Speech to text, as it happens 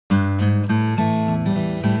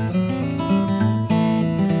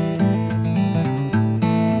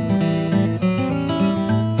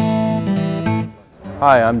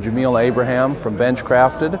Hi, I'm Jamil Abraham from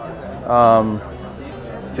Benchcrafted.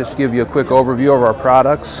 Just to give you a quick overview of our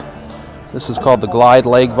products. This is called the Glide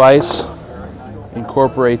Leg Vise.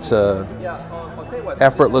 Incorporates a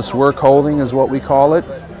effortless work holding is what we call it.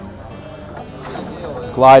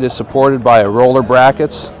 Glide is supported by a roller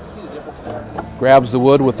brackets. Grabs the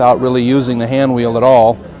wood without really using the hand wheel at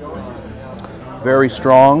all. Very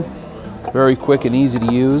strong, very quick and easy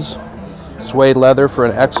to use. Suede leather for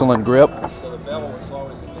an excellent grip.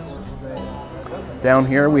 Down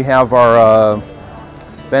here we have our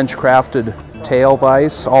Benchcrafted tail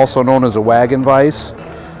vise, also known as a wagon vise.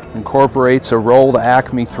 Incorporates a rolled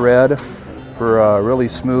Acme thread for really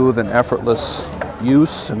smooth and effortless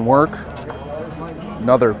use and work.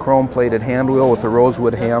 Another chrome-plated hand wheel with a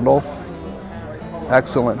rosewood handle.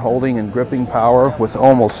 Excellent holding and gripping power with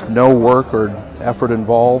almost no work or effort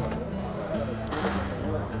involved.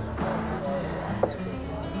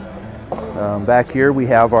 Back here we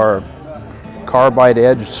have our carbide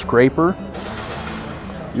edge scraper,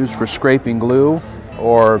 used for scraping glue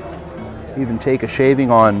or even take a shaving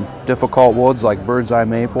on difficult woods like bird's eye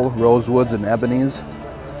maple, rosewoods, and ebonies.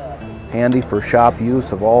 Handy for shop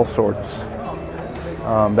use of all sorts.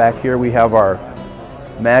 Back here we have our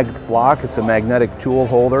mag block. It's a magnetic tool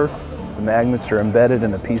holder. The magnets are embedded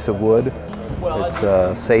in a piece of wood.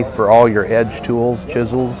 It's safe for all your edge tools,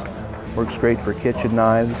 chisels. Works great for kitchen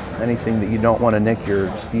knives, anything that you don't want to nick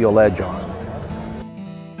your steel edge on.